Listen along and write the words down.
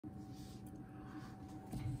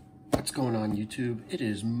What's going on, YouTube? It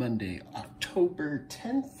is Monday, October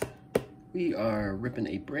 10th. We are ripping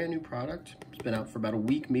a brand new product. It's been out for about a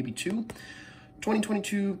week, maybe two.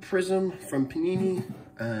 2022 Prizm from Panini.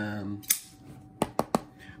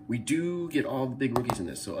 We do get all the big rookies in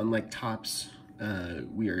this, so unlike Topps,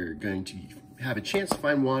 we are going to have a chance to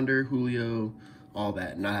find Wander, Julio, all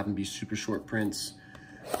that, not having to be super short prints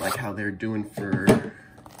like how they're doing for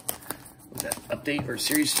what's that, Update or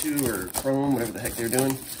Series 2 or Chrome, whatever the heck they're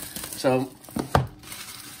doing. So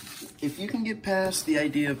if you can get past the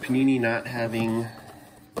idea of Panini not having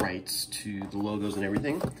rights to the logos and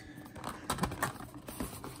everything,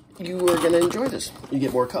 you are going to enjoy this. You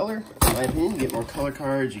get more color, in my opinion. You get more color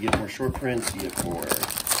cards, you get more short prints, you get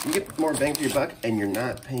more bang for your buck, and you're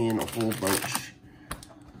not paying a whole bunch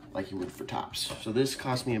like you would for Topps. So this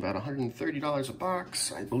cost me about $130 a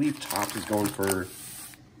box. I believe Topps is going for, I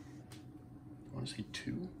want to say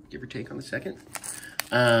 $2, give or take on the second.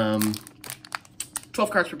 12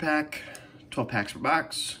 cards per pack, 12 packs per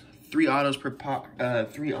box, 3 autos per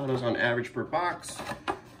 3 autos on average per box.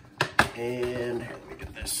 And here, let me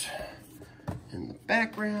get this in the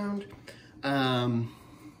background. 3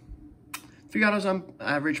 autos on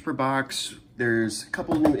average per box. There's a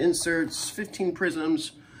couple of new inserts, 15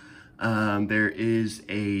 prisms. There is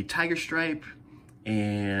a tiger stripe,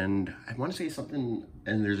 and I want to say something,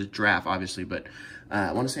 and there's a draft, obviously, but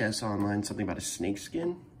I want to say I saw online something about a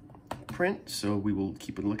snakeskin print, so we will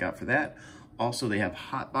keep a lookout for that. Also, they have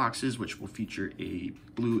hot boxes, which will feature a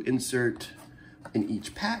blue insert in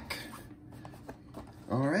each pack.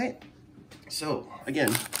 All right, so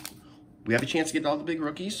again, we have a chance to get all the big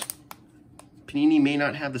rookies. Panini may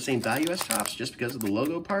not have the same value as Topps just because of the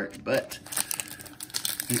logo part, but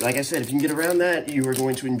like I said, if you can get around that, you are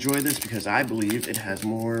going to enjoy this because I believe it has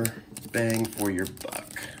more bang for your buck.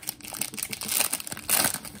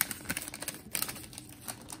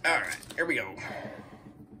 All right, here we go.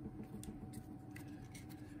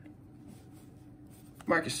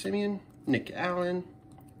 Marcus Simeon, Nick Allen,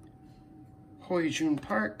 Hoy Jun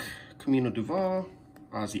Park, Camino Duval,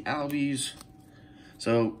 Ozzy Albies.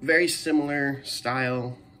 So very similar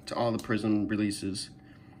style to all the Prizm releases.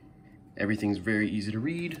 Everything's very easy to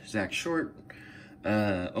read. Zach Short,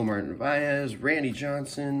 Omar Narvaez, Randy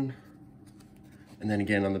Johnson. And then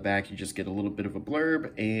again, on the back, you just get a little bit of a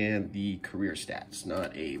blurb and the career stats,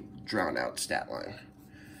 not a drawn out stat line.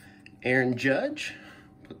 Aaron Judge,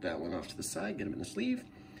 put that one off to the side, get him in the sleeve.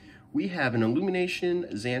 We have an Illumination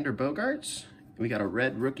Xander Bogaerts. We got a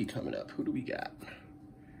red rookie coming up. Who do we got?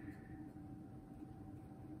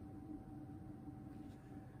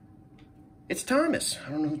 It's Thomas.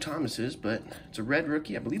 I don't know who Thomas is, but it's a red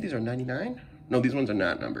rookie. I believe these are 99. No, these ones are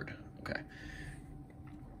not numbered. Okay.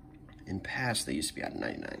 In past, they used to be out of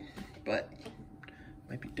 99, but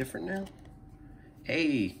might be different now.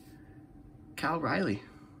 Hey, Cal Riley.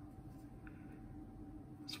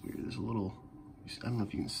 That's weird. There's a little, I don't know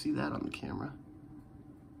if you can see that on the camera.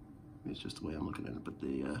 Maybe it's just the way I'm looking at it, but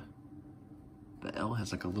the L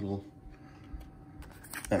has like a little,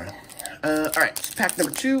 I don't know. All right, pack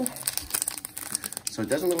number 2. So it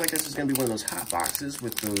doesn't look like this is going to be one of those hot boxes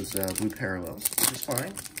with those blue parallels, which is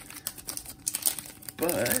fine.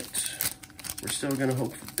 But we're still going to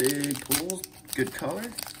hope for big pulls, good color,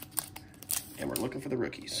 and we're looking for the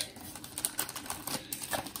rookies.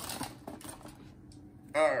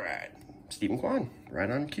 All right, Stephen Kwan, right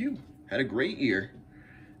on cue. Had a great year.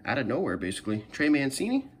 Out of nowhere, basically. Trey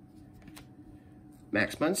Mancini,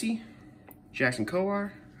 Max Muncy, Jackson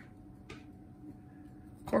Kowar,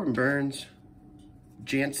 Corbin Burns,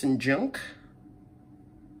 Jansen Junk,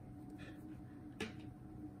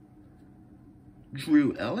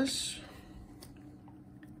 Drew Ellis,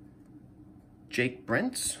 Jake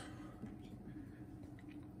Brents,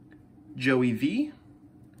 Joey V.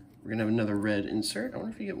 We're gonna have another red insert. I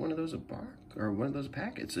wonder if you get one of those a box or one of those a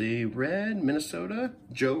pack. It's a red Minnesota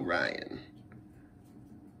Joe Ryan.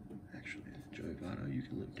 Actually, Joey Votto, you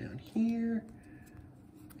can look down here.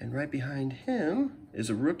 And right behind him is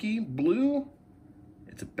a rookie blue.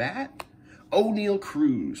 It's a bat. O'Neal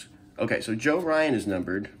Cruz. Okay, so Joe Ryan is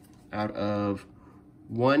numbered out of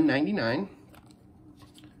 199.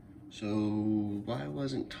 So why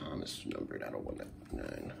wasn't Thomas numbered out of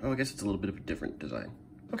 199? Oh, I guess it's a little bit of a different design.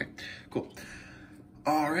 Okay, cool.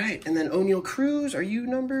 All right, and then O'Neal Cruz, are you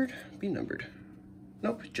numbered? Be numbered.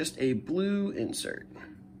 Nope, just a blue insert.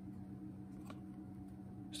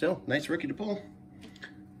 Still, nice rookie to pull.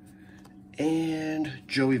 And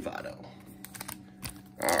Joey Votto.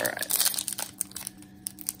 All right.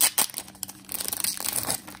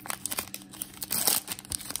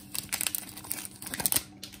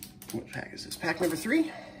 What pack is this? Pack number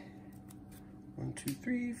 3. 1, 2,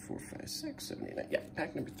 3, 4, 5, 6, 7, 8, 9. Yeah,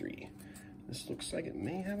 pack number 3. This looks like it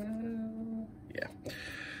may have an auto. Yeah.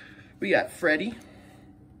 We got Freddie,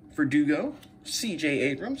 Verdugo, CJ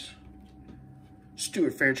Abrams,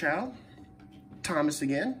 Stuart Fairchild, Thomas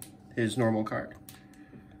again, his normal card,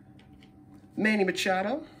 Manny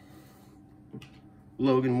Machado,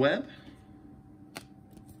 Logan Webb,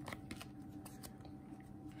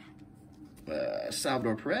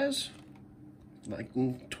 Salvador Perez, like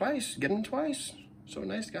him twice, get him twice. So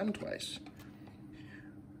nice, got him twice.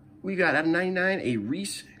 We got out of 99 a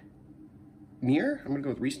Reese Neer. I'm gonna go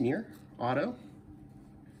with Reese Neer auto.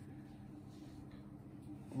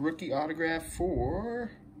 Rookie autograph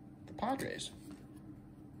for the Padres.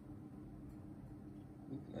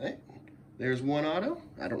 All right. There's one auto.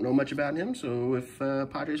 I don't know much about him, so if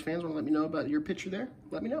Padres fans want to let me know about your picture there,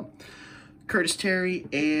 let me know. Curtis Terry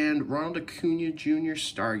and Ronald Acuna Jr.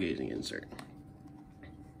 Stargazing insert.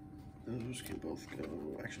 Those can both go.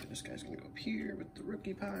 Actually, this guy's going to go up here with the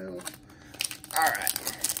rookie pile. All right.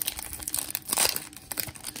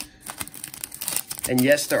 And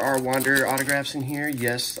yes, there are Wander autographs in here.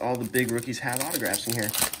 Yes, all the big rookies have autographs in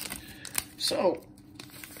here. So,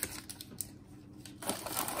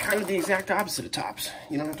 kind of the exact opposite of Topps.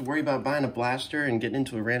 You don't have to worry about buying a blaster and getting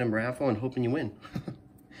into a random raffle and hoping you win.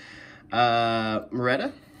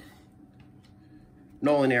 Moretta,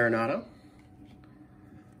 Nolan Arenado,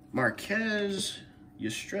 Marquez,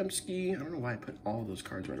 Yastrzemski. I don't know why I put all those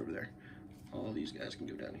cards right over there. All these guys can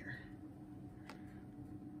go down here.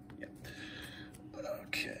 Yeah.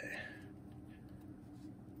 Okay.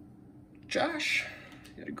 Josh,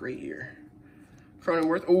 you had a great year.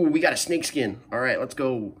 Cronenworth. Oh, we got a snakeskin. All right, let's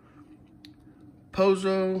go.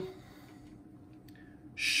 Pozo,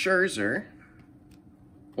 Scherzer,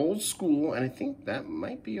 old school, and I think that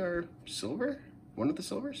might be our silver. One of the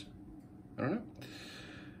silvers. I don't know.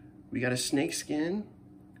 We got a snakeskin.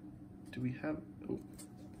 Do we have? Oh,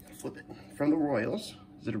 flip it. From the Royals.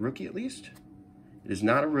 Is it a rookie at least? It is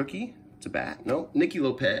not a rookie. It's a bat. No, Nicky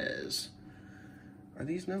Lopez. Are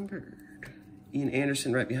these numbered? Ian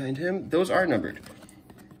Anderson right behind him. Those are numbered.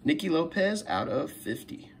 Nicky Lopez out of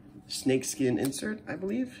 50. Snakeskin insert, I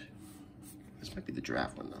believe. This might be the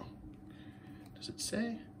draft one, though. Does it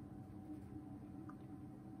say?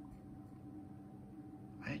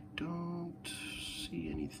 I don't see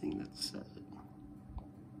anything that says it.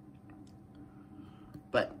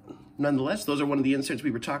 But nonetheless, those are one of the inserts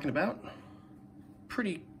we were talking about.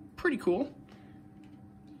 Pretty cool.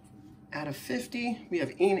 Out of 50, we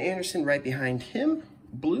have Ian Anderson right behind him.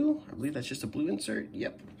 Blue, I believe that's just a blue insert.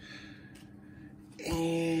 Yep.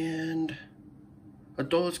 And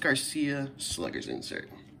Adolis Garcia Sluggers insert.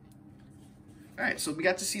 All right, so we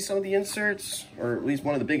got to see some of the inserts, or at least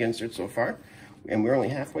one of the big inserts so far, and we're only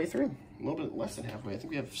halfway through. A little bit less than halfway. I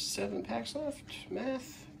think we have 7 packs left.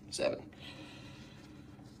 Math, 7.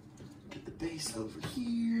 Get the base over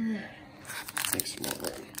here. Make some more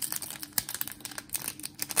room.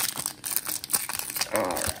 All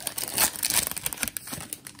right.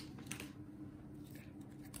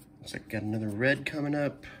 Looks like we got another red coming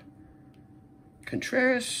up.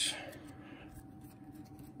 Contreras,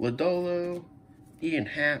 Lodolo, Ian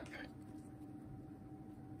Happ,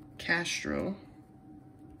 Castro,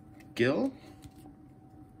 Gill,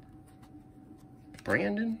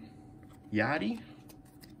 Brandon, Yachty,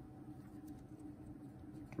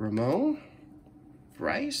 Ramon,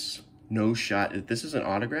 Bryce, no shot. If this is an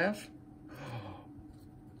autograph,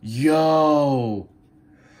 yo,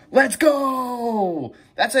 let's go!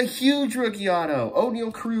 That's a huge rookie auto.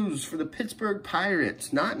 O'Neal Cruz for the Pittsburgh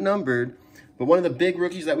Pirates. Not numbered, but one of the big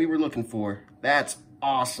rookies that we were looking for. That's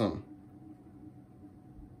awesome.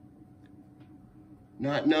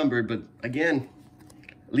 Not numbered, but again,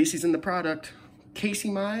 at least he's in the product. Casey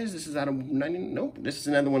Mize, this is out of 90. Nope, this is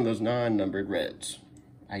another one of those non-numbered reds.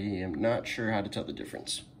 I am not sure how to tell the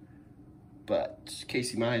difference. But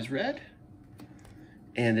Casey Mize red.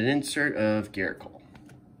 And an insert of Garrett Cole.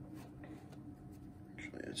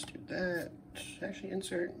 Actually, let's do that. Actually,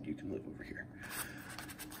 insert. You can look over here.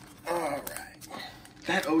 All right.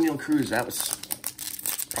 That O'Neal Cruz, that was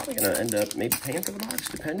probably going to end up maybe paying for the box,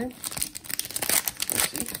 depending. Let's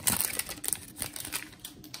see.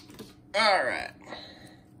 All right.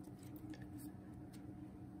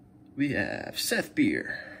 We have Seth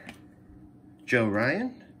Beer, Joe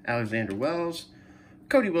Ryan, Alexander Wells,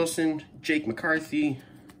 Cody Wilson, Jake McCarthy,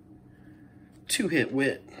 two-hit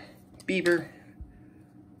Witt, Bieber,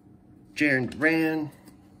 Jaron Duran,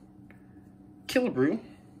 Killebrew.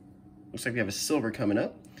 Looks like we have a silver coming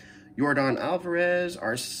up. Yordan Alvarez,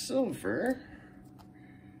 our silver.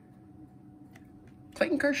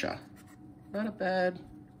 Clayton Kershaw. Not a bad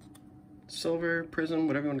silver, prism,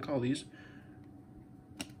 whatever you want to call these.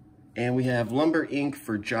 And we have Lumber Ink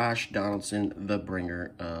for Josh Donaldson, the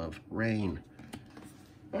bringer of rain.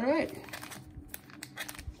 All right.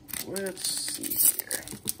 Let's see here.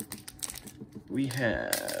 We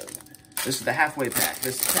have, this is the halfway pack.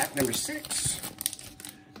 This is pack number 6.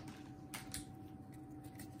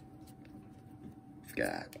 We've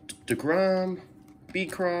got DeGrom,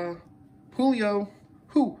 B-Craw, Julio,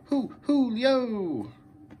 Julio,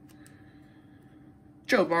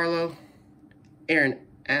 Joe Barlow, Aaron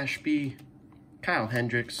Ashby, Kyle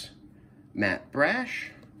Hendricks, Matt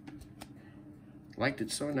Brash. Liked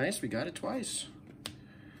it so nice, we got it twice.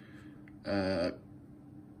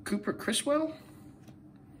 Cooper Criswell,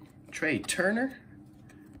 Trey Turner,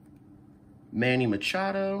 Manny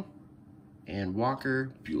Machado, and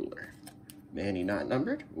Walker Buehler. Manny not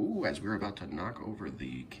numbered. Ooh, as we're about to knock over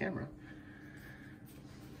the camera.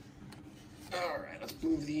 All right, let's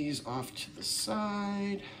move these off to the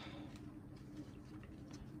side.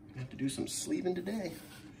 I have to do some sleeving today.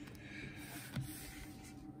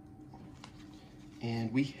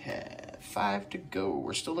 And we have 5 to go.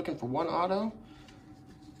 We're still looking for 1 auto.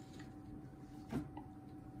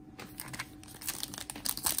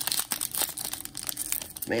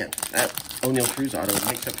 Man, that O'Neal Cruz auto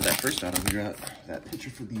makes up for that first auto we got. That picture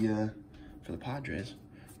for the Padres.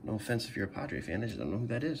 No offense if you're a Padre fan, I just don't know who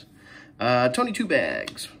that is. Tony Two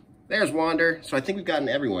Bags. There's Wander. So I think we've gotten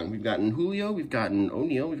everyone. We've gotten Julio, we've gotten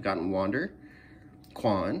O'Neal, we've gotten Wander,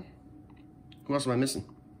 Quan. Who else am I missing?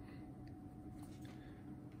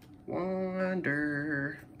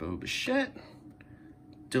 Wander, Bo Bichette,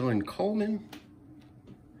 Dylan Coleman,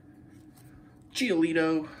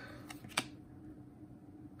 Giolito,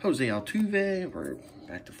 Jose Altuve, we're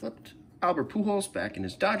back to flipped. Albert Pujols back in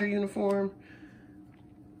his Dodger uniform.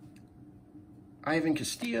 Ivan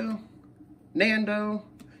Castillo, Nando.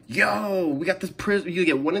 Yo, we got this Prizm. You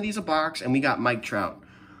get one of these a box, and we got Mike Trout.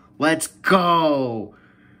 Let's go.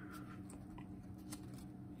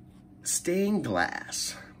 Stained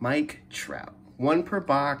glass, Mike Trout. 1 per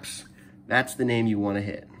box. That's the name you want to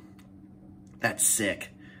hit. That's sick.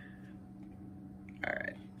 All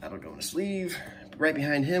right, that'll go in a sleeve. Right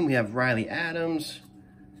behind him, we have Riley Adams,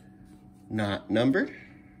 not numbered.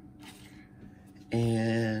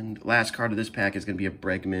 And last card of this pack is going to be a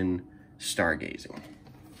Bregman Stargazing.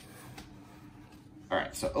 All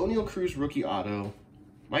right, so O'Neal Cruz rookie auto,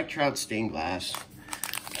 Mike Trout stained glass.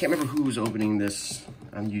 I can't remember who was opening this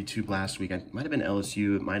on YouTube last week. It might have been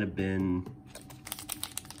LSU. It might have been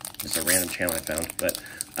just a random channel I found. But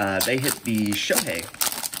they hit the Shohei,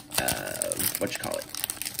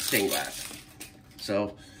 stained glass.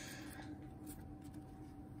 So,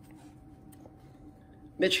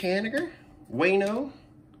 Mitch Haniger, Waino,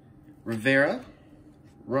 Rivera,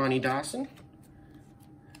 Ronnie Dawson,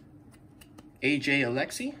 AJ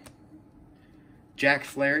Alexi, Jack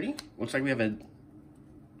Flaherty. Looks like we have a,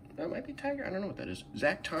 that might be Tiger. I don't know what that is.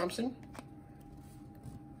 Zach Thompson,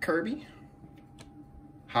 Kirby,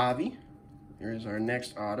 Javi. Here's our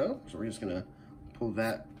next auto. So we're just gonna pull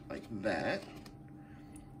that like that.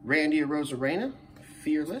 Randy Arozarena,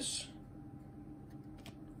 Fearless,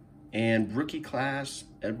 and rookie class,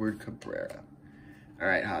 Edward Cabrera. All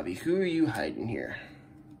right, Javi, who are you hiding here?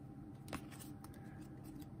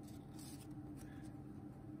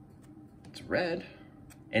 It's red,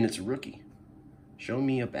 and it's a rookie. Show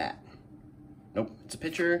me a bat. Nope, it's a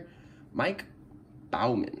pitcher, Mike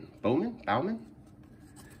Baumann. Baumann?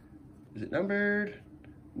 Is it numbered?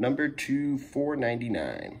 Numbered to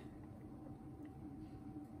 499.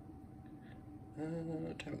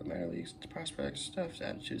 Time of the minor leagues, prospects, stuff,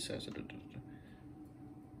 attitude, says.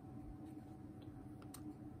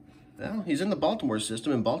 Well, he's in the Baltimore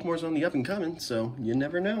system, and Baltimore's on the up and coming, so you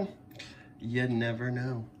never know. You never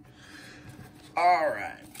know. All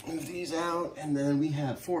right, move these out, and then we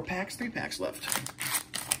have 3 packs left.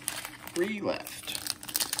 3 left.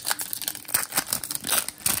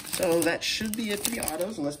 So that should be it for the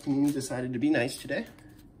autos, unless Panini decided to be nice today.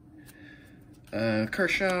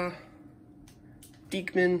 Kershaw,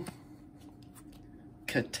 Diekman,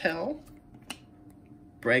 Cattell,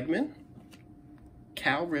 Bregman,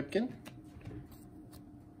 Cal Ripken,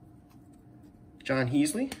 John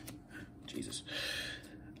Heasley, Jesus,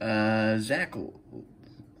 Zach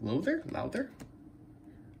Lowther,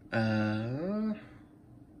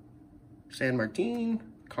 San Martin,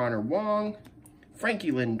 Connor Wong,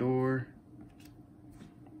 Frankie Lindor,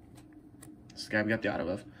 this guy we got the auto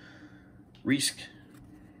of, Reese.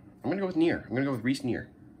 I'm going to go with Neer. I'm going to go with Reese Neer.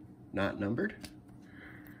 Not numbered.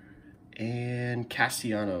 And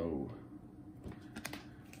Cassiano.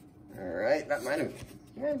 All right. That might have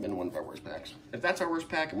been one of our worst packs. If that's our worst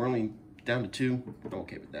pack and we're only down to 2. I'm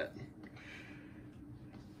okay with that. I'm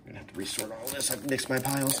gonna have to resort all this. I've mixed my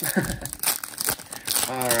piles.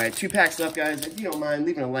 All right, 2 packs left, guys. If you don't mind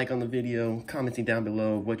leaving a like on the video, commenting down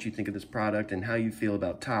below what you think of this product and how you feel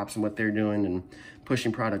about Topps and what they're doing and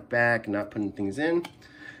pushing product back and not putting things in.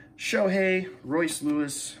 Shohei, Royce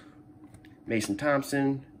Lewis, Mason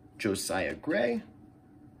Thompson, Josiah Gray,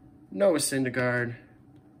 Noah Syndergaard,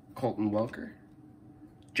 Colton Welker,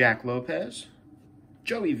 Jack Lopez,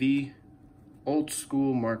 Joey V, Old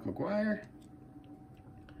School Mark McGuire,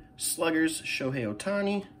 Sluggers Shohei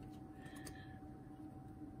Ohtani,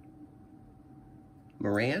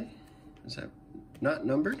 Moran, is that not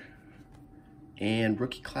numbered? And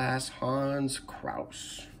rookie class Hans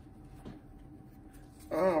Kraus.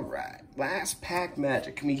 All right, last pack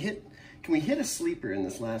magic. Can we hit a sleeper in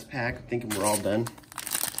this last pack? I'm thinking we're all done.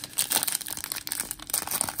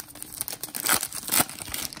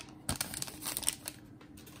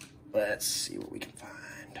 Let's see what we can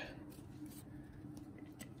find.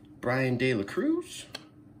 Brian De La Cruz,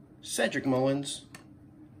 Cedric Mullins.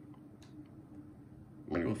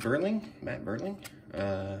 I'm gonna go with Verling, Matt Verling.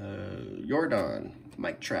 Jordan,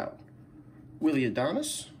 Mike Trout, Willie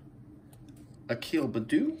Adames, Akil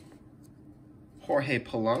Baddoo, Jorge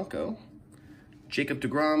Polanco, Jacob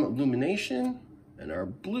deGrom Illumination, and our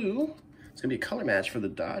blue, it's gonna be a color match for the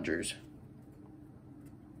Dodgers.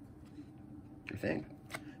 I think.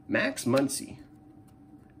 Max Muncy.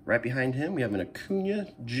 Right behind him, we have an Acuna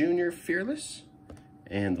Jr. Fearless.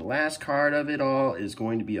 And the last card of it all is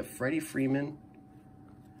going to be a Freddie Freeman.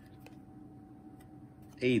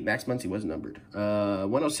 Hey, Max Muncy was numbered.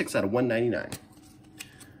 106 out of 199.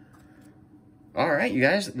 All right, you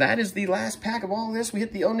guys, that is the last pack of all of this. We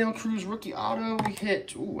hit the O'Neal Cruz rookie auto. We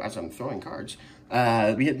hit, ooh, as I'm throwing cards,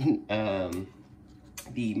 we hit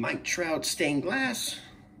the Mike Trout stained glass.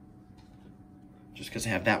 Just because I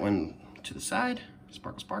have that one to the side.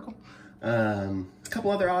 Sparkle, sparkle. A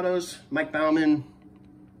couple other autos. Mike Bauman.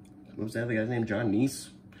 What was that other guy's name? John Neese.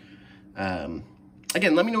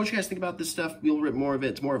 Again, let me know what you guys think about this stuff. We'll rip more of it.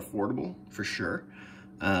 It's more affordable, for sure.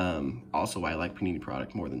 Also, I like Panini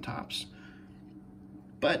product more than Topps.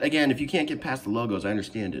 But again, if you can't get past the logos, I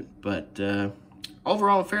understand it. But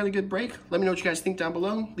overall, a fairly good break. Let me know what you guys think down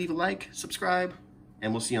below. Leave a like, subscribe,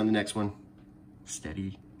 and we'll see you on the next one.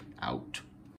 Steady out.